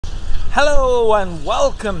Hello and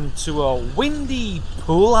welcome to a windy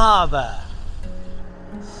Poole harbour.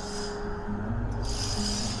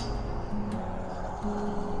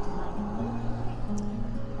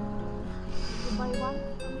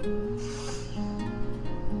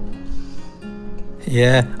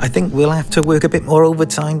 Yeah, I think we'll have to work a bit more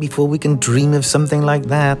overtime before we can dream of something like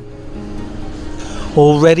that.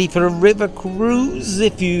 All ready for a river cruise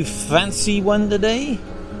if you fancy one today?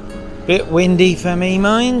 Bit windy for me,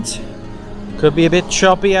 mind. Could be a bit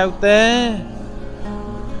choppy out there.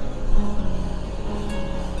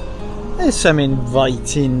 There's some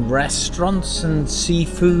inviting restaurants and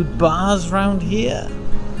seafood bars round here.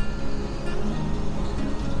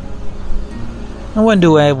 I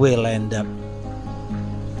wonder where we'll end up.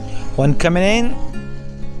 One coming in.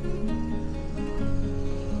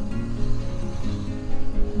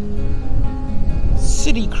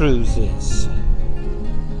 City cruises.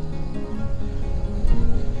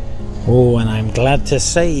 Oh, and I'm glad to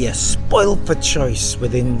say you're spoiled for choice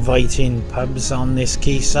with inviting pubs on this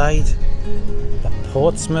quayside. The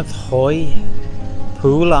Portsmouth Hoy,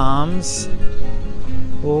 Poole Arms,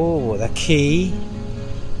 oh, the Quay,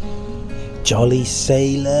 Jolly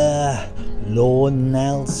Sailor, Lord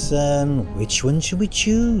Nelson. Which one should we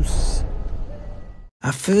choose?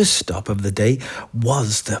 Our first stop of the day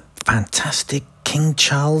was the fantastic King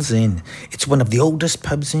Charles Inn. It's one of the oldest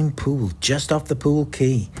pubs in Poole, just off the Poole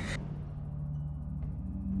Quay.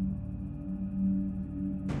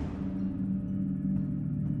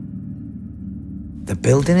 The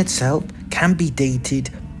building itself can be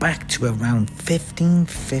dated back to around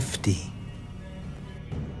 1550.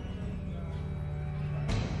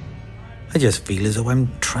 I just feel as though I'm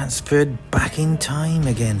transferred back in time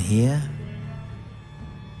again here.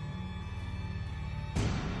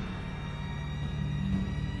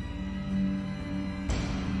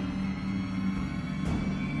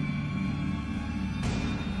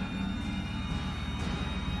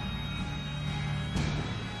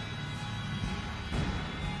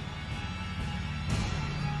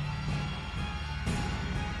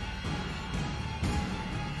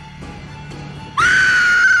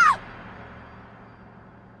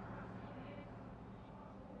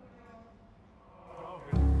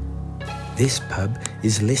 This pub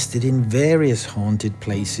is listed in various haunted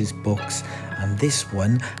places books, and this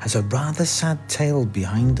one has a rather sad tale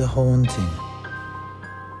behind the haunting.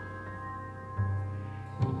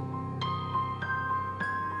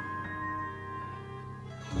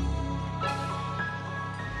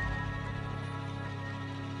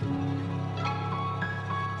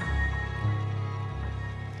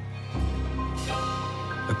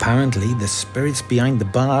 Apparently, the spirits behind the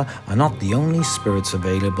bar are not the only spirits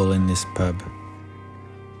available in this pub.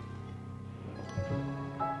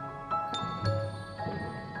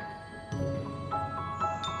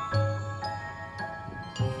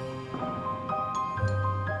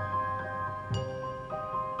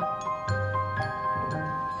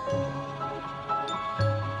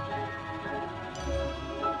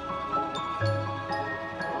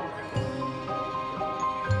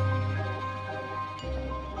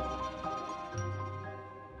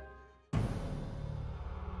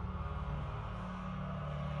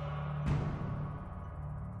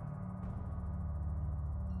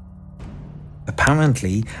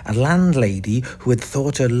 Apparently, a landlady who had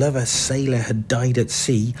thought her lover sailor had died at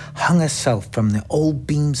sea hung herself from the old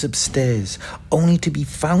beams upstairs, only to be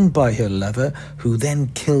found by her lover, who then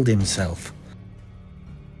killed himself.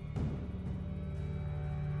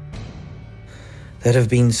 There have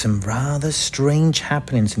been some rather strange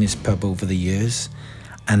happenings in this pub over the years,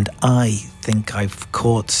 and I think I've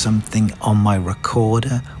caught something on my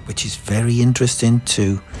recorder, which is very interesting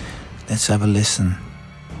too. Let's have a listen.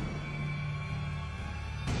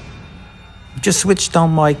 Just switched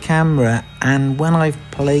on my camera, and when I've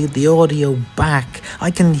played the audio back,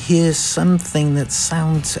 I can hear something that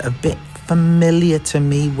sounds a bit familiar to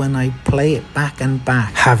me when I play it back and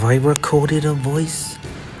back. Have I recorded a voice?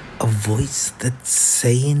 A voice that's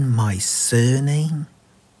saying my surname?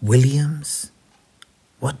 Williams?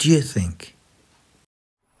 What do you think?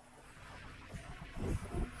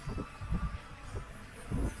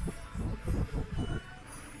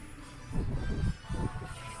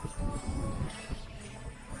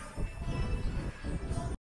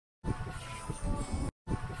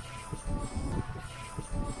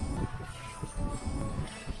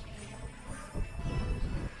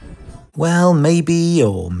 Well, maybe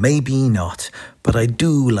or maybe not, but I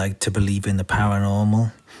do like to believe in the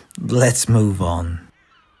paranormal. Let's move on.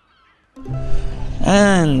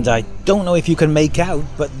 And I don't know if you can make out,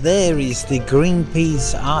 but there is the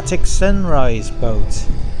Greenpeace Arctic Sunrise boat.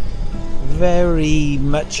 very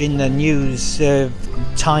much in the news of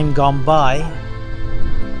time gone by.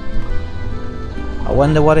 I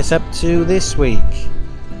wonder what it's up to this week.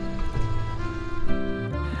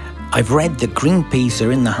 I've read that Greenpeace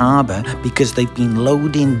are in the harbour because they've been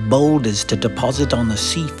loading boulders to deposit on the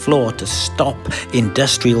sea floor to stop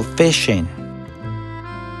industrial fishing.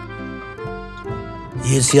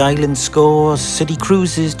 Here's the island score, city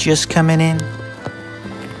cruises just coming in.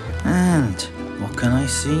 And what can I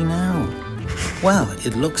see now? Well,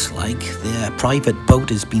 it looks like their private boat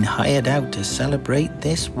has been hired out to celebrate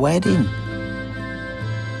this wedding.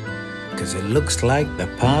 Because it looks like the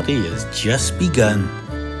party has just begun.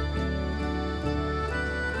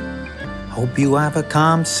 Hope you have a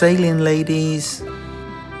calm sailing, ladies.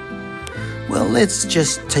 Well, let's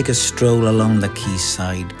just take a stroll along the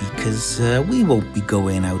quayside because we won't be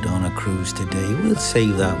going out on a cruise today. We'll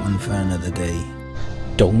save that one for another day.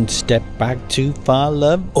 Don't step back too far,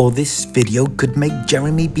 love, or this video could make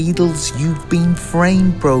Jeremy Beadle's You've Been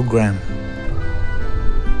Framed program.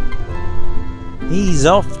 He's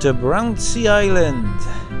off to Brownsea Island.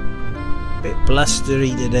 Bit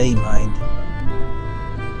blustery today, mind.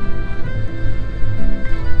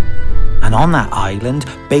 And on that island,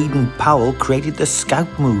 Baden-Powell created the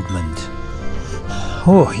Scout movement.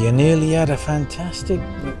 Oh, you nearly had a fantastic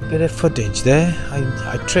bit of footage there.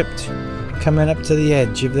 I tripped coming up to the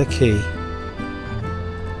edge of the quay.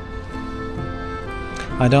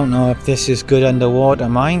 I don't know if this is good underwater,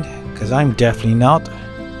 mind, because I'm definitely not.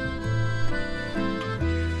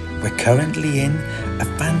 We're currently in a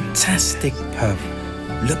fantastic pub.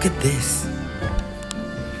 Look at this.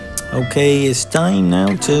 Okay, it's time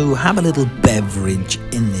now to have a little beverage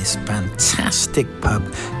in this fantastic pub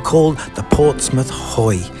called the Portsmouth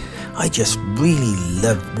Hoy. I just really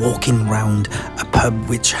love walking round a pub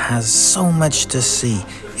which has so much to see.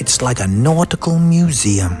 It's like a nautical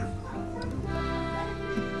museum.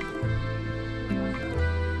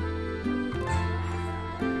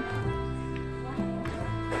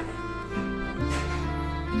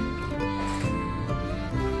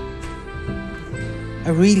 I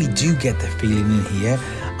really do get the feeling in here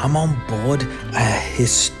I'm on board a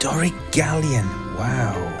historic galleon.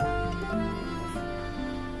 Wow.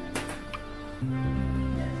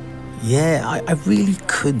 Yeah, I really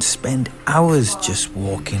could spend hours just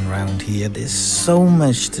walking around here. There's so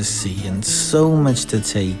much to see and so much to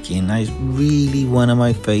take in. It's really one of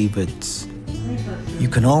my favourites. You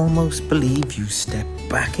can almost believe you stepped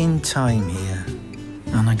back in time here.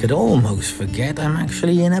 And I could almost forget I'm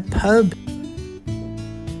actually in a pub.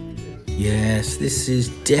 Yes, this is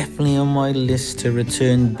definitely on my list to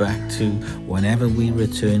return back to whenever we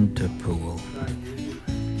return to Poole.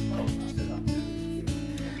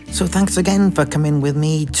 So thanks again for coming with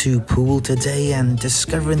me to Poole today and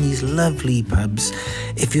discovering these lovely pubs.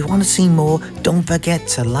 If you want to see more, don't forget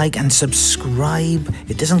to like and subscribe.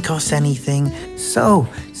 It doesn't cost anything. So,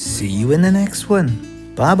 see you in the next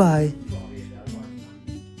one. Bye bye.